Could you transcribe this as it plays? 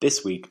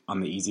This week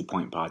on the Easy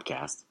Point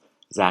podcast,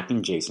 Zach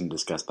and Jason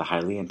discuss the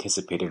highly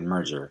anticipated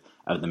merger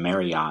of the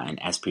Marriott and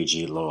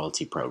SPG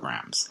loyalty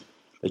programs.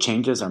 The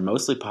changes are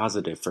mostly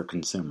positive for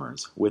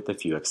consumers, with a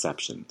few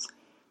exceptions.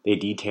 They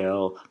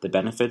detail the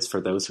benefits for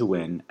those who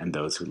win and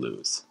those who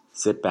lose.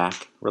 Sit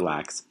back,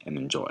 relax, and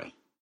enjoy.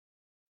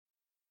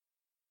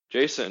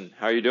 Jason,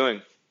 how are you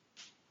doing?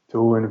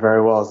 Doing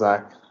very well,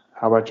 Zach.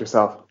 How about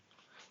yourself?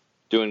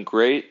 Doing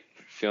great.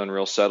 Feeling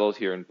real settled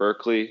here in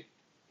Berkeley.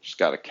 Just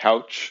got a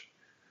couch.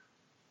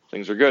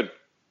 Things are good.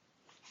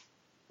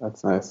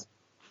 That's nice.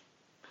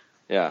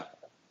 Yeah.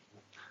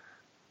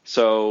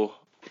 So,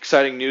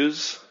 exciting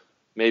news.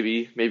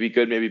 Maybe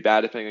good, maybe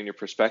bad, depending on your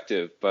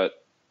perspective. But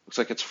looks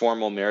like it's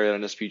formal. Marriott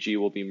and SPG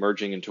will be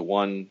merging into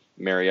one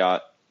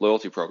Marriott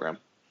loyalty program.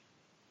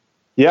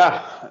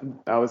 Yeah,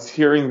 I was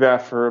hearing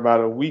that for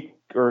about a week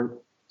or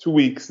 2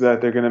 weeks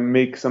that they're going to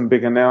make some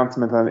big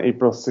announcement on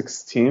April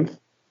 16th.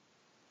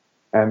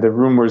 And the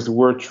rumors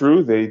were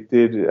true. They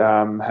did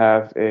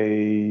have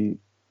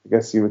I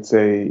guess you would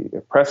say,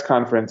 a press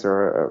conference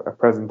or a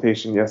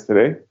presentation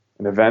yesterday,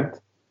 an event,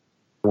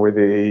 where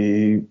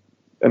they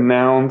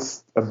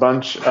announced a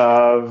bunch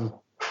of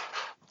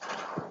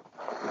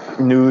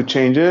new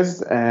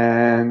changes.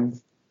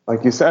 And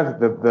like you said,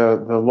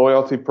 the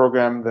loyalty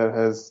program that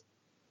has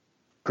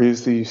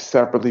previously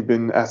separately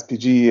been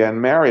SPG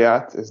and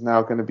Marriott is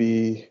now going to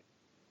be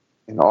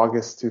in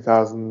August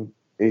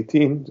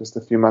 2018, just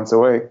a few months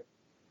away,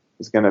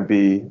 is going to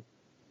be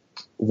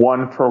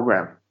one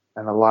program.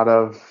 And a lot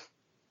of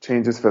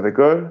changes for the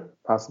good,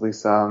 possibly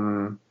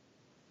some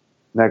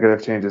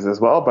negative changes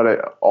as well.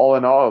 But all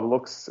in all, it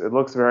looks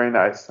very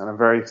nice, and I'm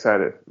very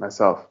excited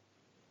myself.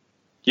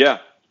 Yeah.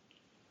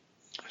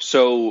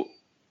 So,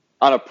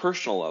 on a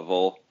personal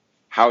level,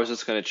 how is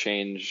this going to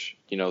change,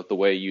 the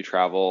way you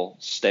travel,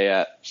 stay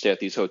at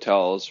these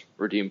hotels,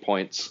 redeem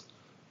points?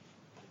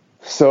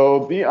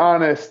 So, be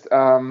honest, it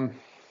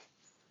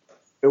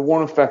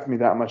won't affect me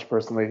that much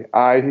personally.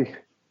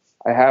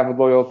 I have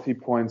loyalty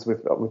points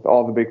with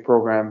all the big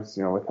programs,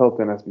 with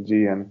Hilton,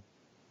 SPG, and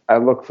I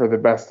look for the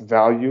best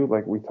value.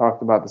 Like we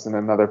talked about this in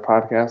another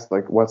podcast,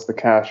 like what's the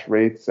cash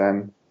rates,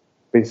 and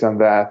based on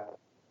that,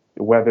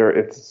 whether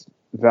it's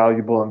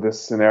valuable in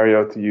this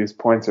scenario to use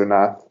points or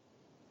not,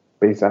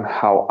 based on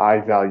how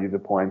I value the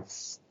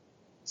points.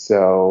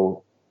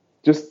 So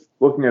just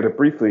looking at it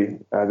briefly,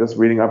 just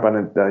reading up on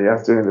it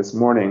yesterday and this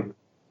morning,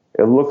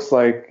 it looks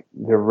like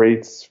the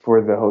rates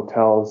for the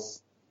hotels,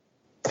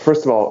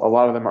 first of all, a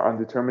lot of them are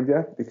undetermined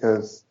yet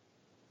because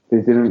they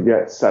didn't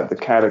yet set the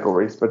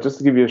categories. But just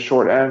to give you a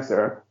short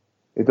answer,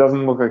 it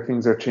doesn't look like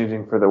things are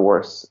changing for the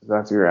worse, if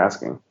that's what you're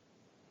asking.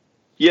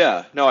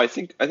 Yeah, no, I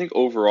think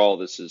overall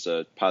this is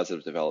a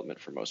positive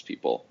development for most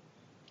people.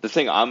 The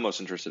thing I'm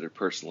most interested in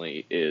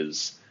personally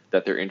is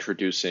that they're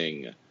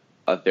introducing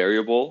a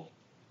variable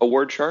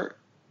award chart.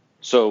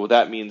 So what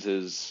that means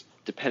is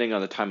depending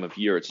on the time of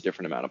year, it's a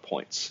different amount of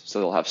points.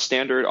 So they'll have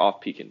standard,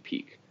 off-peak, and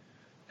peak.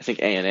 I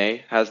think ANA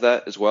has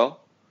that as well.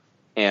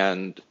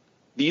 And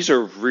this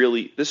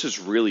is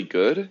really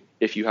good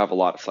if you have a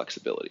lot of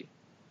flexibility,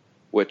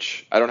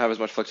 which I don't have as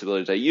much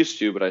flexibility as I used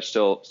to, but I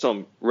still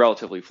am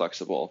relatively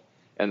flexible,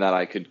 and that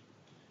I could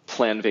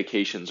plan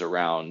vacations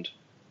around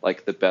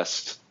like the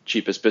best,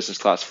 cheapest business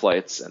class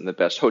flights and the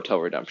best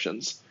hotel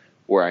redemptions,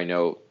 where I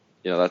know,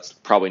 that's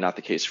probably not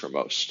the case for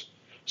most.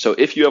 So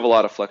if you have a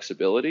lot of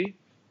flexibility,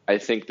 I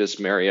think this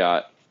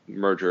Marriott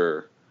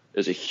merger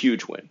is a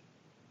huge win.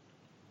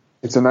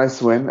 It's a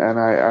nice win, and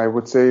I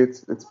would say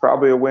it's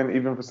probably a win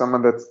even for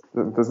someone that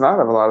does not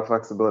have a lot of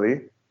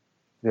flexibility.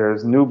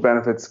 There's new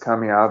benefits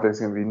coming out. There's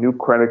going to be new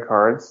credit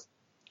cards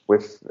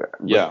with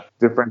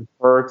different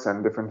perks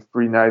and different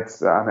free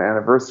nights on the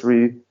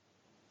anniversary.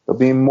 There'll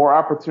be more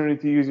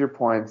opportunity to use your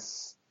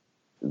points.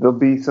 There'll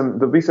be some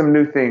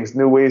new things,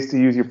 new ways to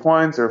use your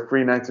points or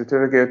free night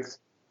certificates.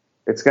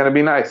 It's going to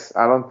be nice.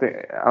 I don't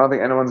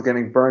think anyone's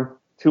getting burnt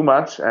too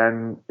much,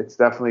 and it's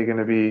definitely going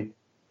to be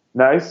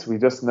nice. We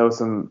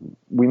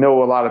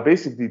know a lot of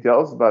basic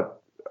details,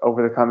 but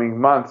over the coming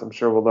months, I'm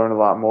sure we'll learn a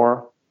lot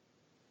more,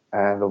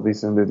 and there'll be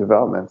some new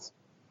developments.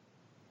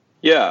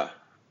 Yeah.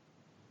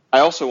 I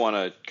also want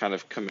to kind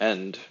of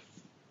commend,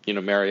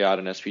 Marriott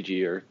and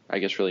SPG, or I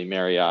guess really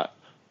Marriott,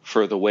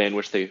 for the way in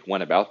which they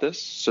went about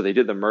this. So they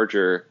did the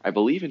merger, I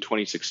believe, in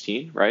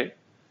 2016, right?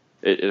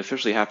 It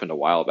officially happened a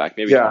while back,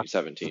 maybe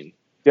 2017.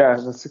 Yeah, in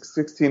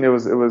 2016, it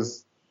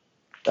was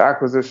the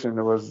acquisition.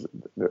 It was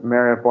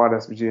Marriott bought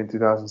SPG in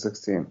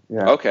 2016.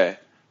 Yeah. Okay.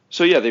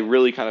 So yeah, they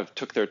really kind of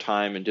took their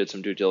time and did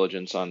some due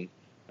diligence on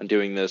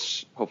doing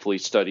this. Hopefully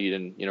studied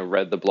and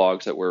read the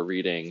blogs that we're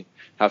reading,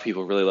 how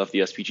people really love the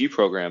SPG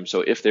program.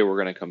 So if they were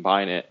going to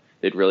combine it,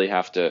 they'd really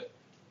have to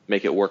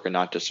make it work and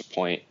not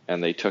disappoint.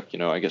 And they took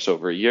I guess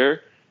over a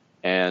year,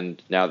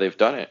 and now they've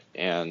done it.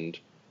 And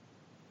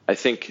I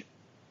think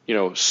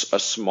a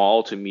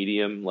small to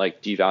medium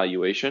like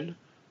devaluation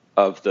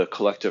of the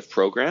collective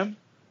program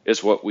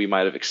is what we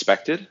might have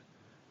expected.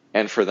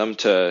 And for them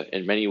to,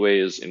 in many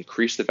ways,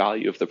 increase the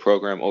value of the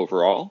program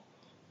overall,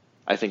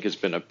 I think has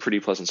been a pretty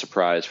pleasant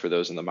surprise for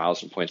those in the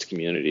miles and points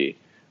community,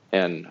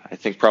 and I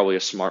think probably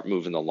a smart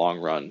move in the long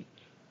run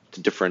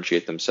to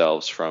differentiate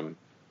themselves from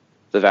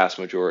the vast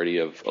majority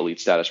of elite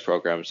status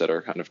programs that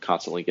are kind of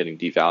constantly getting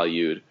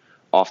devalued,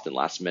 often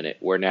last minute,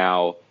 where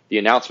now the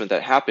announcement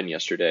that happened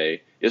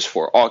yesterday is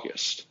for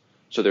August.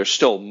 So there's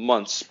still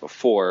months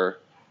before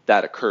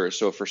that occurs.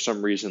 So if for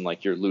some reason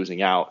like you're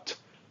losing out,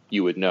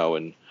 you would know.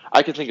 And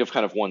I can think of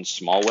kind of one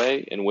small way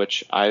in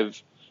which I'm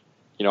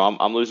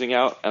losing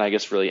out, and I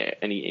guess really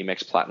any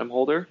Amex Platinum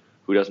holder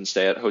who doesn't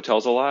stay at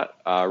hotels a lot.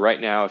 Right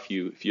now, if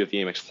you have the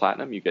Amex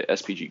Platinum, you get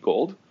SPG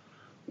Gold,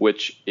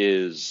 which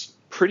is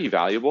pretty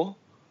valuable.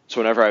 So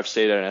whenever I've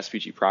stayed at an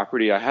SPG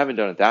property, I haven't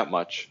done it that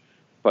much,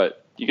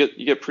 but you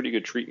get pretty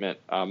good treatment,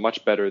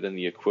 much better than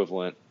the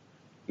equivalent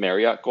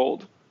Marriott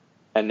Gold.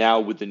 And now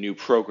with the new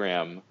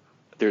program,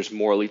 there's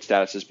more elite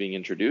statuses being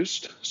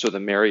introduced. So the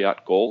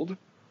Marriott Gold,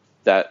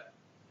 that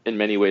in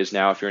many ways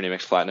now, if you're an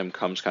Amex Platinum,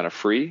 comes kind of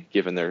free,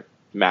 given their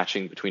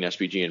matching between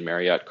SPG and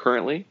Marriott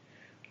currently.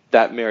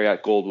 That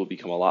Marriott Gold will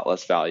become a lot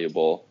less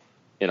valuable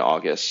in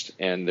August,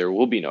 and there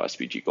will be no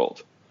SPG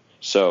Gold.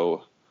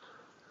 So,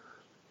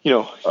 hang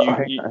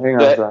on,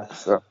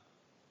 Zach.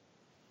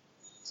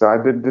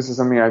 So this is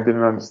something I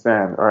didn't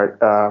understand. All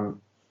right.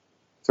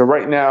 So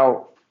right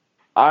now,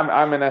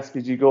 I'm an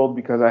SPG Gold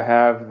because I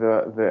have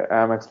the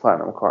Amex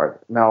Platinum card.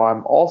 Now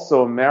I'm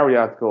also a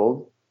Marriott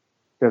Gold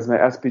because my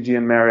SPG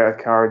and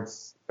Marriott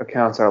cards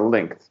accounts are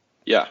linked.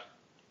 Yeah.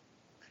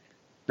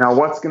 Now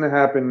what's going to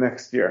happen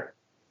next year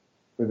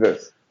with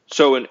this?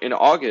 So in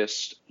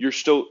August,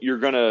 you're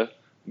going to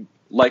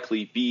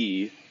likely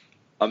be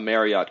a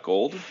Marriott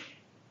Gold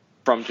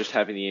from just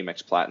having the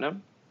Amex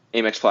Platinum.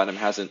 Amex Platinum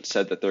hasn't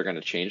said that they're going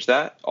to change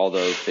that,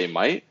 although they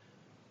might.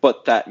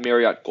 But that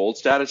Marriott Gold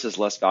status is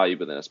less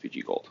valuable than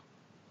SPG Gold.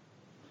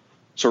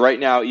 So right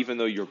now, even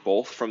though you're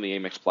both from the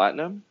Amex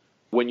Platinum,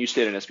 when you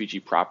stay at an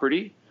SPG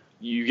property,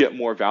 you get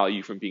more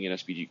value from being an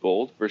SPG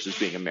Gold versus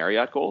being a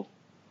Marriott Gold,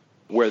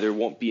 where there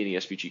won't be any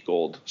SPG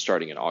Gold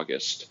starting in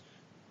August.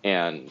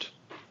 And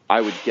I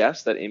would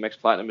guess that Amex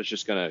Platinum is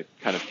just going to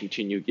kind of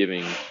continue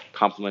giving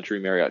complimentary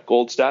Marriott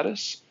Gold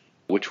status,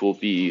 which will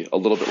be a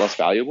little bit less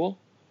valuable,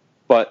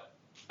 but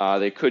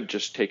they could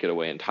just take it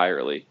away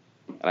entirely.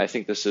 And I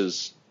think this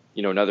is,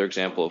 another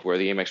example of where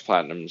the Amex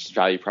Platinum's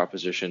value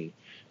proposition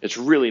is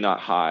really not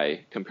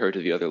high compared to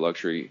the other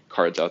luxury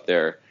cards out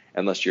there,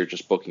 unless you're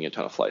just booking a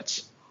ton of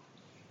flights.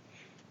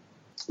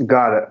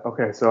 Got it.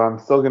 Okay, so I'm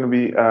still going to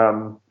be,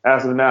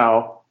 as of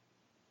now,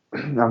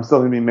 I'm still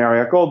going to be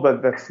Marriott Gold,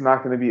 but that's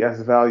not going to be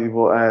as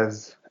valuable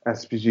as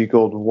SPG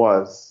Gold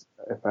was,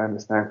 if I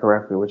understand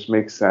correctly, which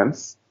makes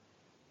sense.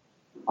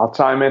 I'll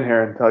chime in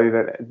here and tell you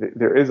that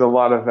there is a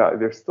lot of value.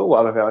 There's still a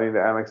lot of value in the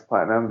Amex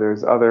Platinum.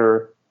 There's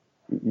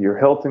your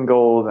Hilton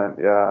Gold, and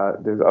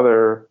there's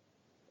other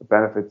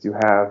benefits you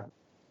have.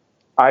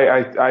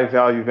 I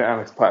value the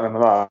Amex Platinum a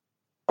lot.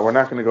 We're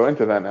not going to go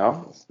into that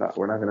now.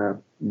 We're not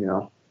going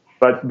to,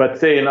 But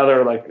say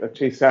another like a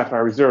Chase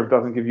Sapphire Reserve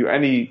doesn't give you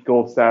any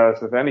gold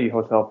status with any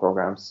hotel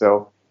programs.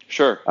 So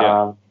sure,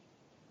 yeah.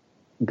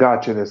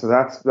 Gotcha there. So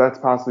that's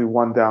possibly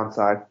one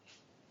downside. Zach,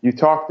 you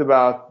talked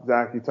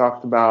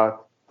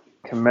about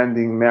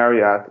commending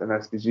Marriott and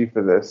SPG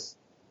for this,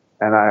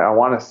 and I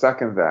want to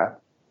second that.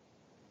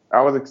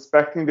 I was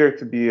expecting there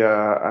to be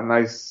a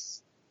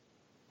nice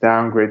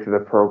downgrade to the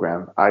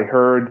program. I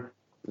heard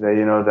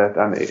that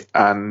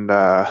on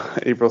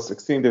April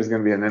 16th there's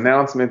going to be an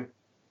announcement.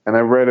 And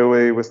I right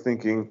away was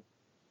thinking,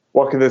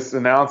 what could this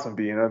announcement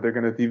be? They're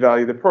going to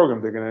devalue the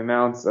program. They're going to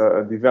announce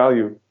a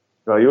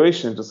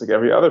devaluation, just like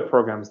every other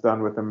program's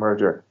done with a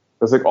merger.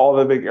 Just like all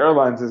the big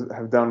airlines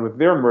have done with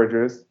their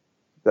mergers,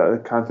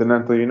 the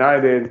Continental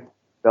United,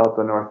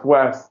 Delta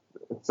Northwest,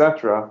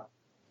 etc.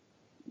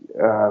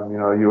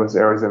 U.S.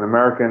 Airways and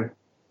American,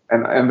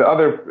 and the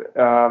other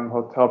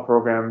hotel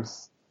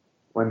programs,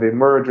 when they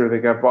merge or they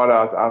get bought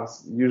out,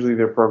 usually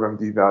their program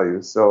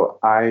devalues. So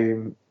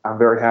I'm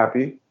very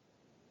happy.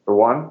 For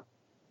one,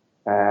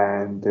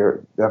 and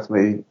it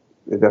definitely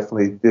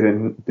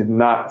did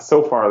not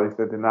so far at least,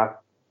 they did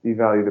not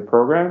devalue the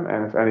program,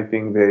 and if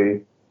anything,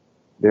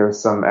 there's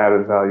some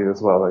added value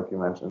as well, like you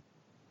mentioned.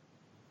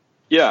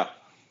 Yeah.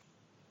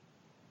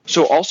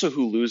 So also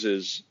who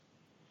loses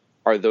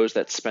are those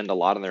that spend a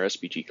lot on their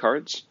SPG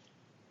cards.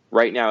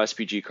 Right now,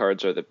 SPG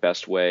cards are the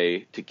best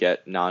way to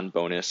get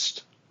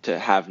to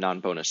have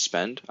non-bonus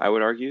spend, I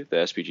would argue. The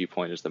SPG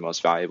point is the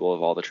most valuable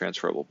of all the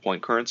transferable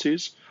point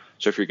currencies.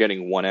 So if you're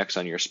getting 1x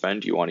on your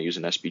spend, you want to use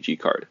an SPG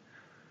card.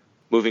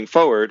 Moving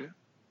forward,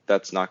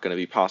 that's not going to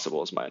be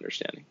possible, is my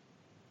understanding.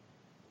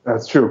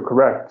 That's true,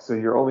 correct. So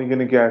you're only going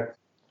to get,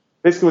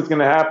 basically what's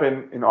going to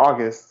happen in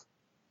August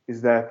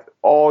is that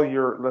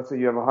let's say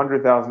you have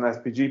 100,000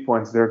 SPG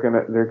points, they're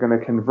going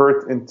to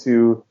convert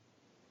into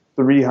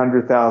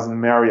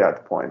 300,000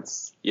 Marriott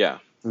points. Yeah.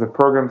 So the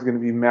program's going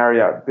to be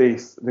Marriott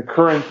based. The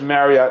current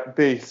Marriott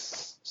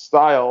base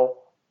style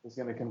is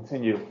going to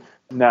continue.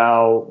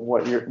 Now,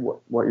 what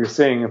you're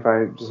saying, if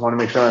I just want to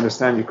make sure I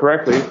understand you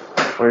correctly,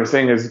 what you're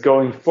saying is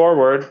going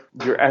forward,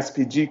 your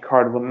SPG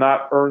card will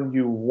not earn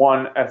you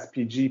one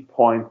SPG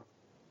point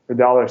per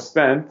dollar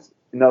spent.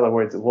 In other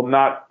words, it will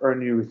not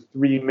earn you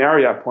 3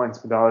 Marriott points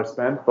per dollar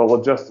spent, but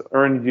will just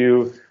earn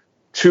you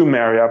 2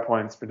 Marriott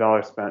points per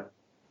dollar spent.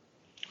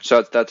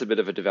 So that's a bit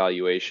of a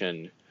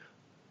devaluation.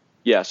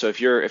 Yeah, so if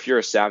you're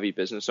a savvy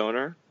business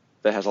owner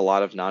that has a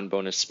lot of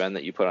non-bonus spend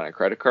that you put on a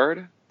credit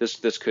card,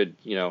 this could,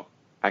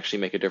 actually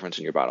make a difference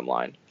in your bottom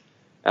line.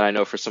 And I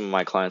know for some of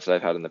my clients that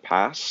I've had in the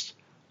past,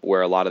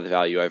 where a lot of the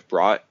value I've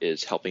brought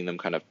is helping them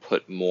kind of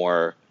put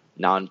more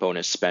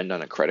non-bonus spend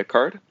on a credit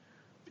card,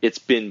 it's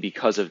been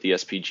because of the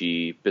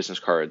SPG business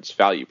cards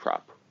value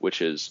prop,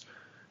 which is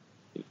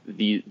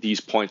these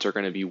points are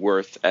going to be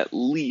worth at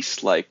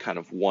least like kind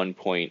of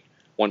 1.5,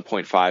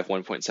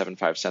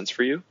 1.75 cents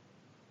for you.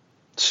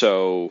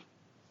 So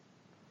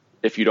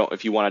if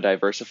you want to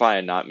diversify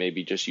and not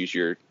maybe just use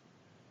your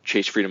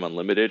Chase Freedom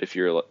Unlimited if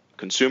you're a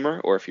consumer,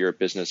 or if you're a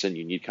business and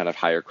you need kind of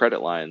higher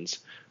credit lines,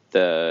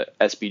 the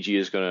SPG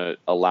is going to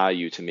allow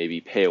you to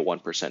maybe pay a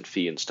 1%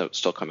 fee and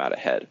still come out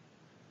ahead.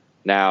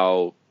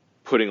 Now,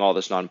 putting all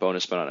this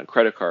non-bonus spend on a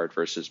credit card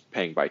versus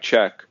paying by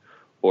check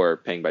or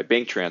paying by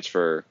bank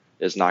transfer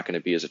is not going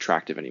to be as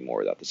attractive anymore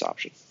without this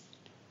option.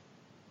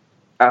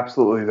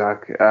 Absolutely,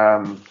 Zach.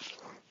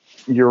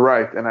 You're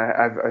right, and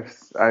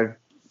I've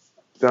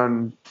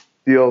done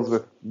deals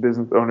with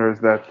business owners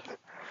that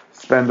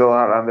spend a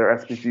lot on their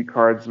SPG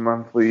cards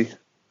monthly.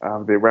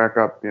 They rack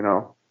up,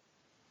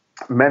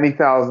 many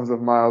thousands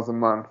of miles a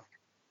month.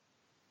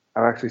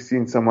 I've actually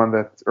seen someone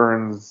that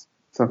earns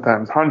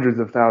sometimes hundreds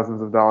of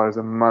thousands of dollars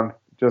a month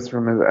just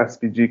from his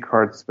SPG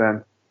card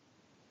spend.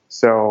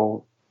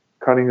 So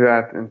cutting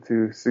that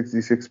into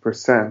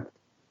 66%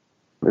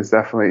 is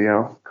definitely,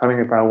 cutting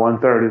it by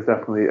 1/3 is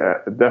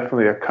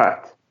definitely a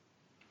cut.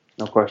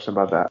 No question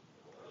about that.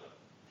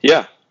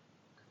 Yeah.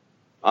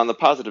 On the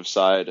positive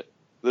side,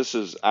 this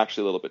is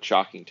actually a little bit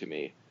shocking to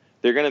me.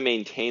 They're going to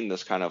maintain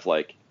this kind of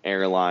like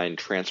airline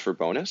transfer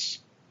bonus,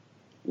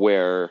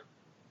 where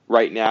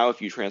right now,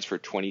 if you transfer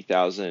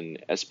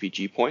 20,000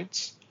 SPG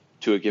points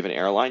to a given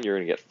airline, you're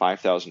going to get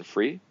 5,000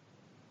 free.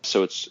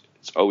 So it's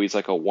always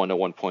like a 1 to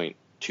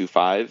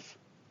 1.25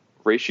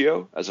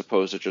 ratio, as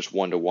opposed to just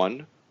 1 to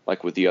 1,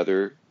 like with the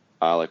other,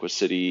 like with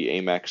Citi,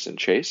 Amex, and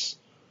Chase.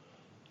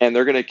 And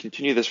they're going to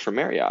continue this for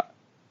Marriott.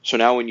 So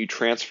now when you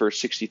transfer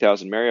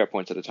 60,000 Marriott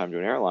points at a time to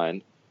an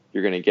airline,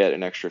 you're going to get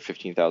an extra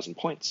 15,000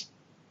 points,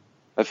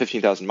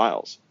 15,000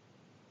 miles.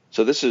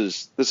 So this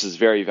is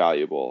very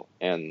valuable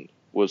and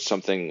was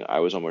something I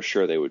was almost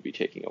sure they would be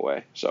taking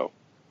away. So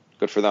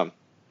good for them.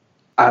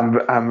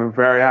 I'm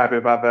very happy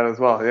about that as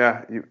well.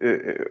 Yeah,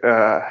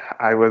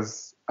 I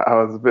was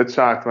a bit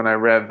shocked when I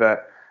read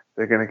that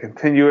they're going to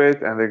continue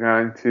it and they're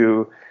going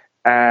to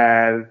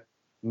add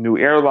new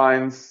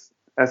airlines,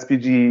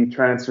 SPG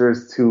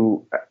transfers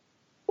to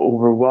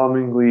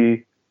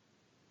overwhelmingly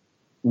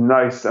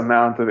nice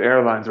amount of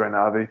airlines right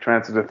now. They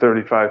transferred to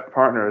 35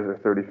 partners or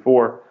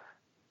 34.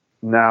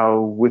 Now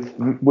with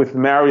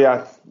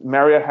Marriott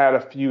had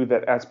a few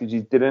that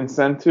SPG didn't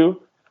send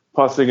to.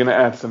 Plus they're going to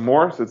add some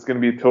more, so it's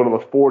going to be a total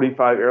of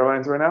 45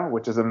 airlines right now,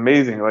 which is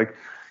amazing. Like,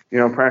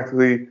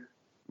 practically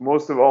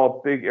most of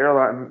all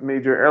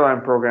major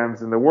airline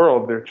programs in the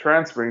world they're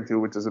transferring to,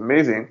 which is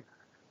amazing.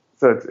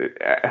 So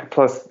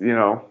plus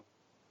the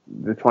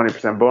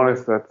 20%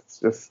 bonus.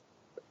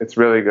 It's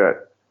really good.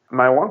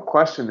 My one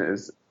question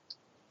is,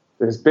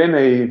 there's been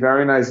a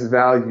very nice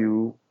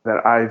value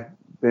that I've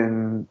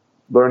been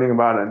learning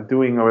about and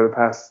doing over the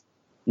past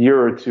year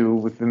or two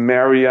with the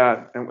Marriott,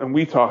 and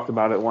we talked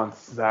about it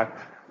once, Zach,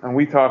 and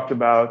we talked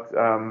about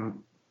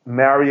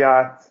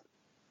Marriott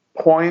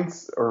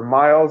points or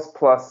miles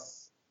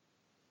plus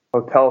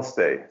hotel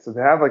stay. So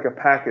they have like a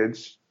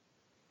package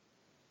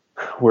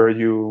where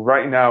you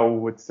right now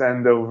would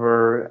send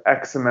over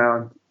X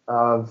amount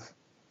of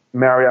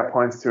Marriott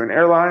points to an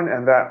airline,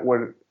 and that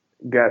would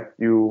get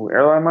you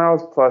airline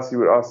miles, plus you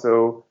would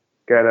also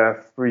get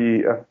a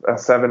free a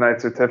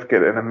 7-night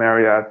certificate in a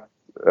Marriott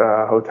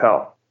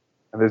hotel.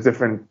 And there's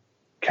different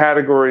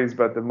categories,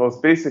 but the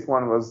most basic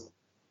one was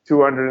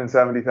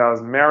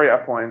 270,000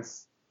 Marriott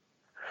points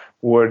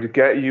would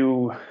get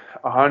you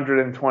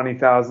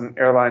 120,000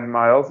 airline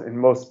miles in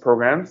most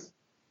programs,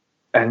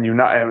 and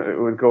it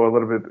would go a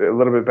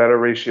little bit better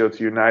ratio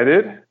to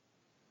United,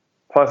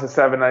 plus a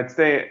 7-night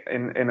stay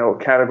in a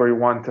category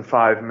 1 to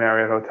 5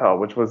 Marriott hotel,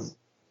 which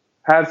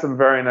had some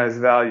very nice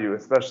value,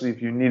 especially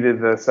if you needed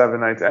the 7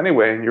 nights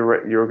anyway, and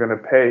you're going to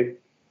pay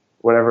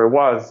whatever it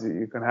was.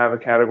 You can have a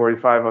category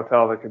 5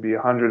 hotel that could be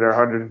 $100 or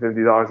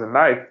 $150 a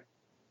night.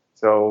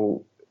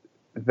 So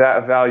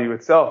that value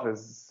itself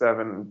is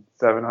 $700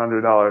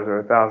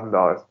 or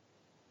 $1,000.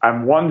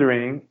 I'm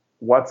wondering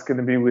what's going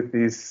to be with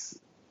these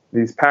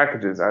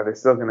packages. Are they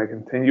still going to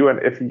continue?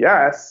 And if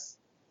yes,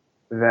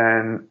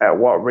 then at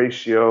what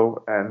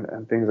ratio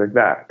and things like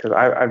that? Because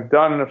I've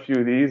done a few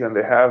of these and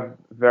they have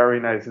very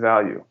nice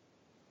value.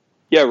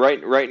 Yeah,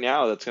 right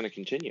now that's going to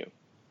continue,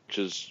 which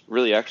is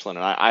really excellent.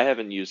 And I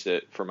haven't used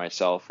it for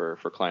myself or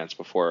for clients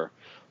before,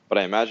 but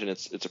I imagine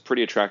it's a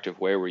pretty attractive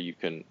way where you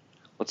can,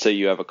 let's say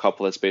you have a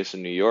couple that's based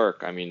in New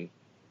York. I mean,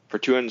 for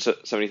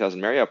 270,000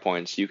 Marriott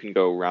points, you can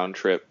go round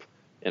trip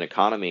in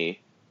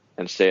economy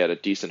and stay at a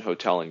decent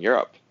hotel in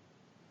Europe.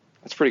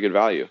 That's pretty good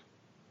value.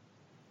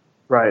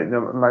 Right.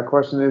 Now, my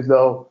question is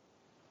though,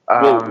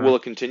 Will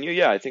it continue?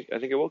 Yeah, I think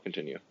it will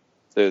continue.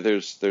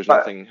 There's but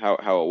nothing how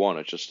it won't.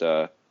 It's just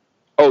oh,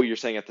 you're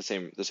saying at the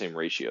same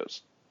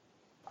ratios.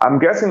 I'm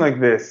guessing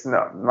like this.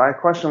 No, my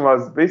question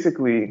was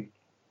basically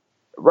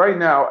right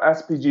now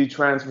SPG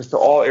transfers to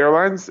all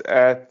airlines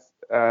at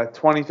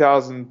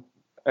 20,000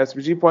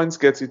 SPG points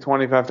gets you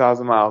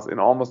 25,000 miles in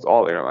almost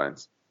all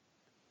airlines.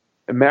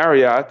 And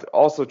Marriott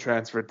also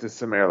transferred to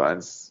some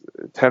airlines,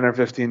 10 or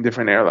 15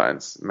 different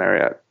airlines,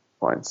 Marriott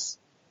points.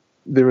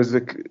 There was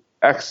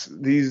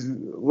these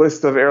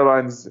list of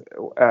airlines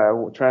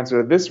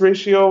transferred this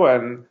ratio,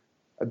 and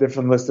a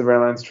different list of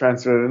airlines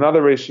transferred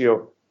another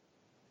ratio.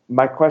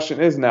 My question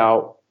is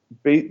now,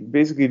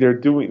 basically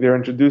they're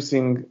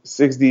introducing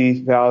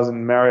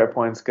 60,000 Marriott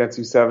points gets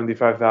you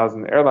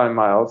 75,000 airline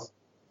miles.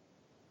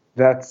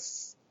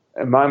 That's,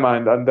 in my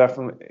mind,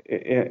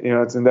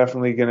 it's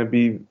definitely going to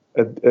be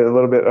a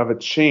little bit of a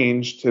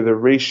change to the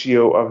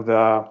ratio of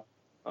the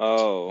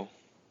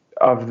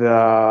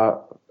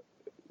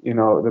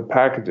the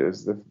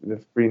packages, the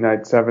 3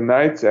 nights, 7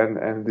 nights,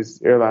 and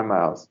these airline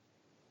miles.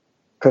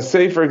 Because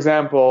say, for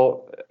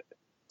example,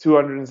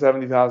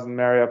 270,000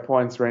 Marriott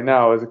points right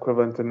now is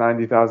equivalent to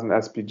 90,000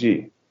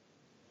 SPG.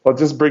 Well,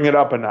 just bring it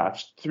up a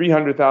notch.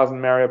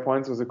 300,000 Marriott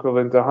points was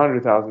equivalent to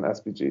 100,000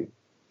 SPG.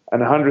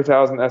 And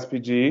 100,000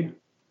 SPG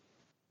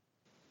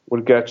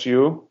would get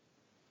you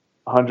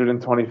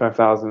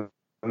 125,000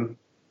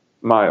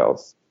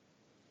 miles.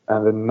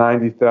 And then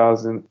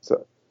 90,000...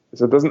 So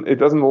it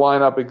doesn't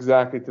line up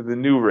exactly to the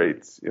new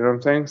rates. You know what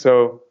I'm saying?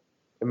 So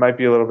it might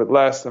be a little bit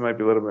less. It might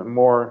be a little bit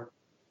more.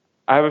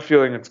 I have a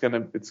feeling it's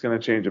gonna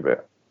change a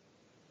bit.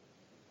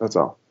 That's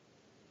all.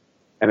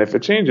 And if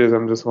it changes,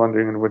 I'm just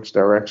wondering in which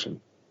direction,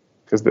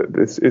 because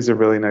this is a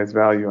really nice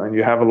value, and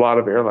you have a lot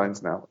of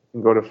airlines now.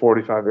 You can go to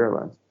 45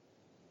 airlines.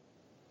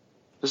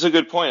 This is a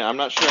good point. I'm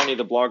not sure any of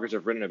the bloggers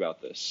have written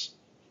about this.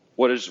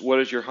 What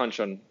is your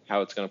hunch on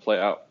how it's going to play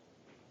out?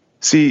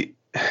 See,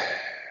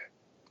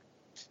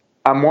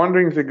 I'm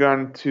wondering if they're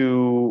going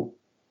to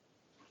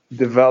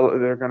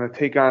they're going to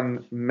take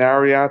on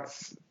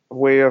Marriott's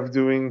way of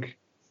doing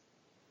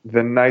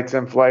the nights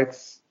and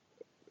flights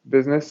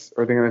business,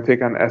 or they're going to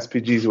take on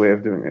SPG's way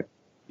of doing it.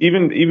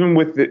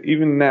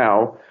 Even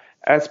now,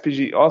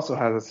 SPG also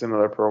has a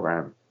similar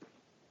program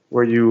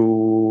where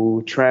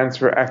you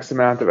transfer X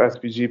amount of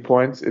SPG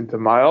points into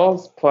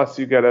miles, plus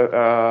you get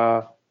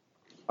a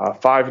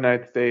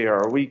 5-night stay or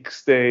a week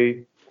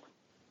stay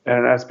at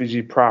an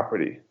SPG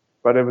property.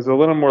 But it was a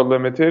little more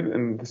limited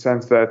in the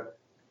sense that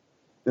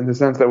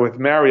with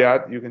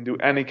Marriott, you can do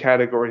any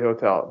category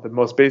hotel. The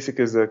most basic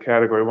is a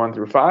category 1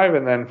 through 5,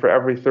 and then for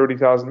every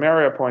 30,000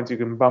 Marriott points, you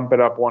can bump it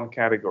up one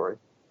category.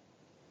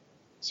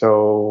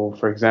 So,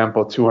 for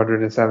example,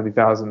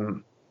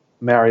 270,000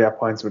 Marriott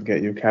points would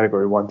get you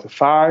category 1 to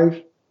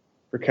 5.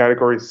 For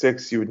category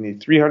 6, you would need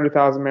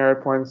 300,000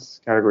 Marriott points.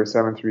 Category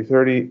 7,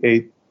 330,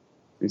 8,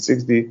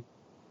 360,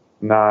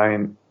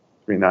 9,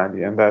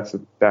 390, and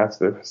that's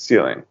the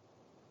ceiling.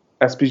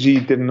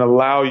 SPG didn't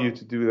allow you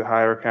to do the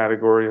higher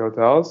category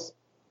hotels,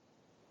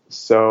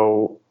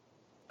 so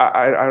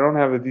I don't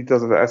have the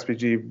details of the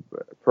SPG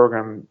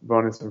program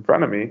bonus in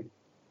front of me,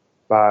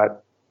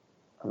 but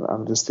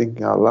I'm just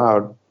thinking out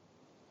loud.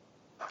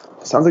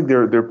 It sounds like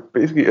they're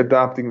basically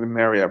adopting the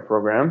Marriott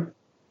program.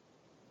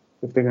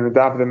 If they can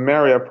adopt the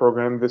Marriott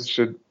program, this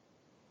should.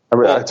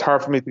 It's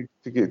hard for me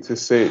to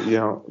say,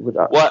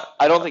 without. Well,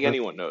 I don't think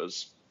anyone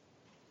knows.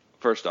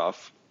 First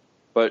off,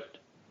 but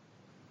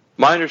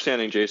my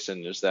understanding,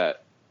 Jason, is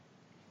that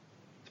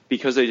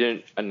because they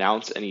didn't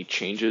announce any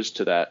changes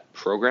to that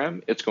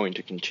program, it's going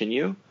to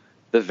continue.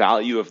 The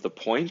value of the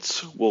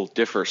points will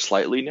differ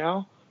slightly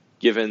now,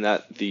 given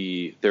that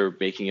they're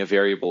making a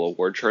variable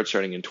award chart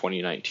starting in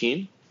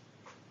 2019.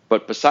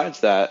 But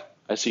besides that,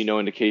 I see no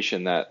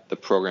indication that the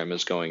program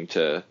is going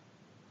to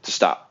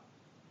stop.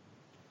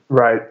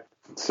 Right.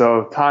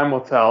 So time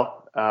will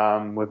tell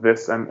with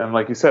this, and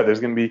like you said, there's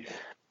going to be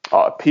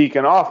peak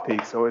and off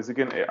peak. So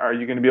are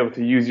you going to be able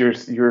to use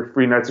your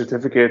free night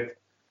certificate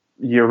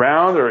year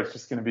round, or it's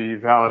just going to be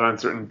valid on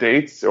certain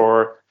dates?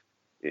 Or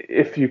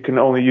if you can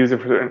only use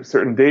it for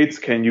certain dates,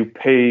 can you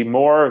pay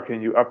more? Or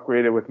can you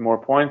upgrade it with more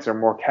points or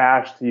more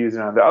cash to use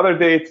it on the other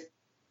dates,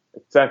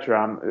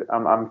 etc.?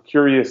 I'm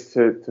curious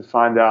to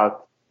find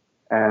out,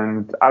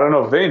 and I don't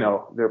know if they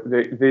know.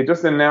 They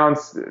just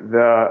announced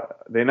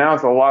they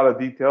announced a lot of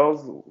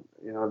details,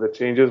 the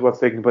changes, what's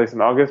taking place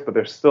in August, but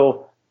there's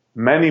still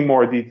many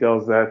more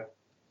details that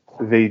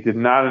they did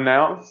not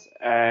announce,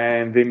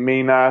 and they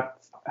may not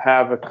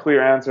have a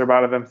clear answer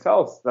about it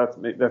themselves. That's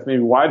maybe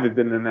why they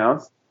didn't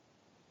announce.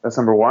 That's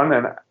number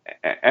one.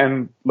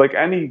 And like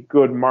any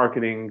good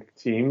marketing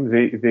team,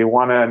 they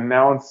want to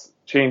announce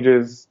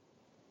changes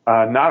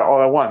not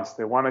all at once.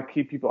 They want to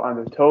keep people on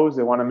their toes.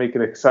 They want to make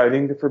it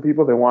exciting for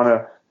people. They want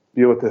to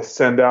be able to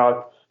send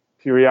out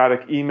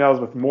periodic emails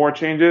with more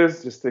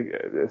changes,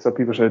 so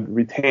people should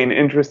retain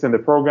interest in the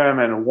program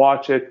and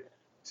watch it,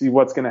 see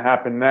what's going to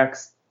happen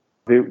next.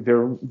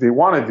 They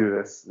want to do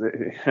this,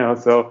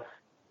 So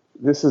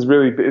this is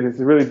really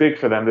big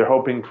for them. They're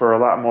hoping for a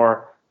lot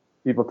more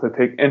people to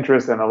take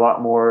interest and a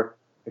lot more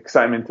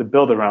excitement to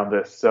build around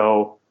this.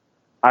 So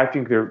I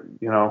think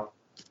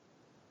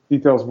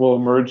details will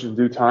emerge in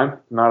due time,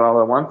 not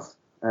all at once.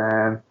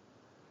 And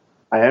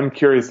I am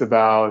curious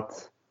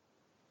about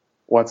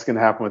what's going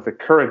to happen with the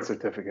current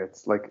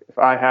certificates. Like if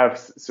I have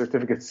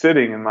certificates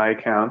sitting in my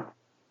account,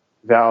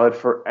 valid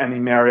for any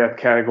Marriott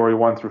category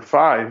 1 through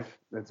 5,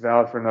 that's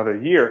valid for another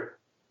year.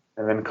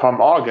 And then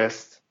come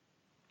August,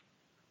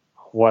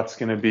 what's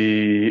going to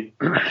be?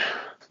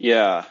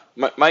 Yeah,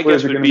 my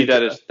guess would be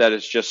that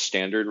it's just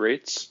standard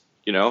rates,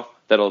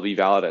 that'll be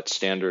valid at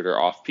standard or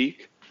off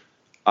peak.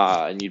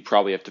 And you'd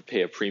probably have to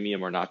pay a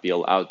premium or not be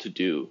allowed to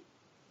do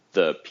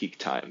the peak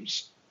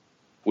times,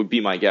 would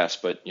be my guess.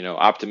 But,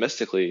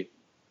 optimistically,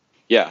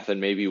 yeah, then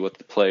maybe what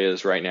the play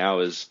is right now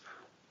is,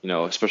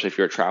 especially if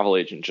you're a travel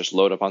agent, just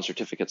load up on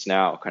certificates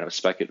now, kind of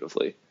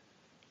speculatively,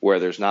 where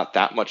there's not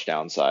that much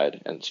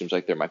downside and it seems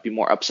like there might be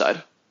more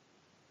upside.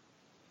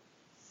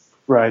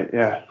 Right,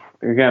 yeah.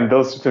 Again,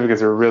 those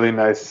certificates are a really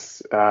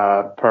nice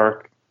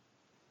perk.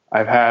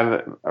 I've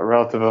had a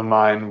relative of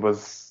mine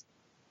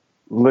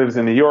lives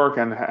in New York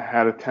and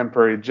had a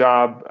temporary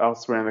job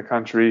elsewhere in the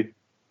country,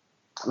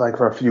 like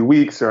for a few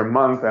weeks or a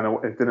month,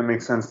 and it didn't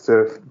make sense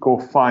to go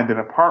find an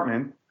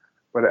apartment,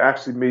 but it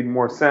actually made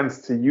more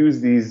sense to use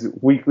these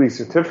weekly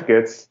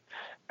certificates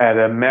at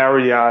a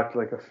Marriott,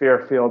 like a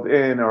Fairfield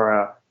Inn,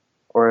 or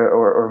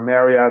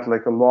Marriott,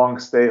 like a long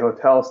stay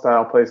hotel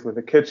style place with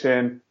a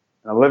kitchen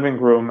and a living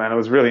room, and it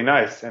was really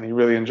nice, and he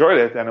really enjoyed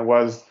it. And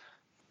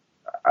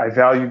I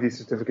valued these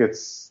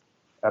certificates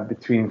at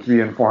between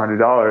 $300 and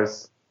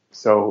 $400.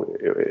 So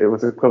it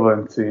was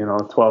equivalent to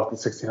 $1,200 to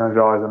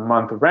 $1,600 a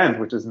month of rent,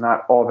 which is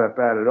not all that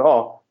bad at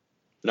all.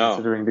 No.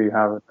 Considering that you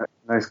have a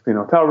nice clean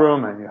hotel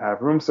room and you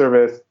have room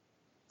service,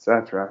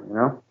 etc.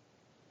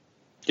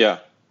 Yeah.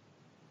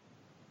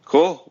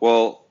 Cool.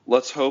 Well,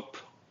 let's hope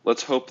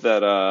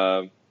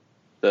that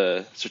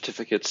the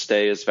certificates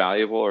stay as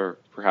valuable or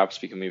perhaps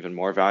become even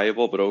more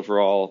valuable. But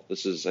overall,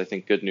 this is, I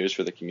think, good news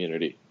for the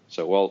community.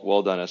 So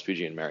well done,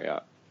 SPG and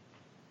Marriott.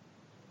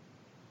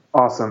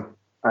 Awesome.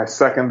 I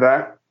second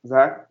that,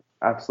 Zach.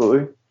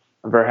 Absolutely.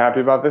 I'm very happy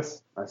about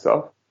this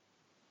myself.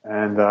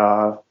 And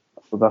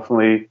we'll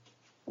definitely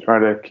try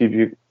to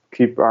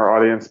keep our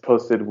audience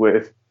posted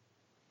with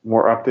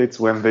more updates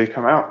when they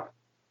come out.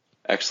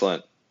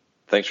 Excellent.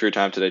 Thanks for your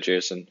time today,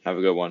 Jason. Have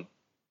a good one.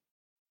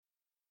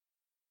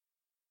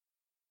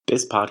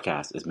 This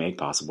podcast is made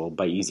possible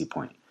by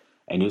EasyPoint,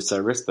 a new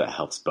service that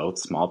helps both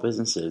small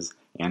businesses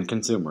and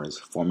consumers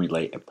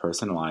formulate a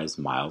personalized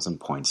miles and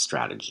points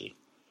strategy.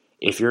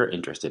 If you're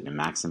interested in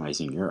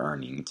maximizing your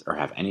earnings or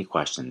have any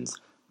questions,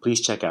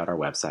 please check out our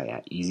website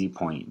at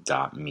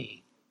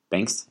easypoint.me.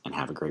 Thanks, and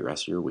have a great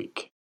rest of your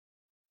week.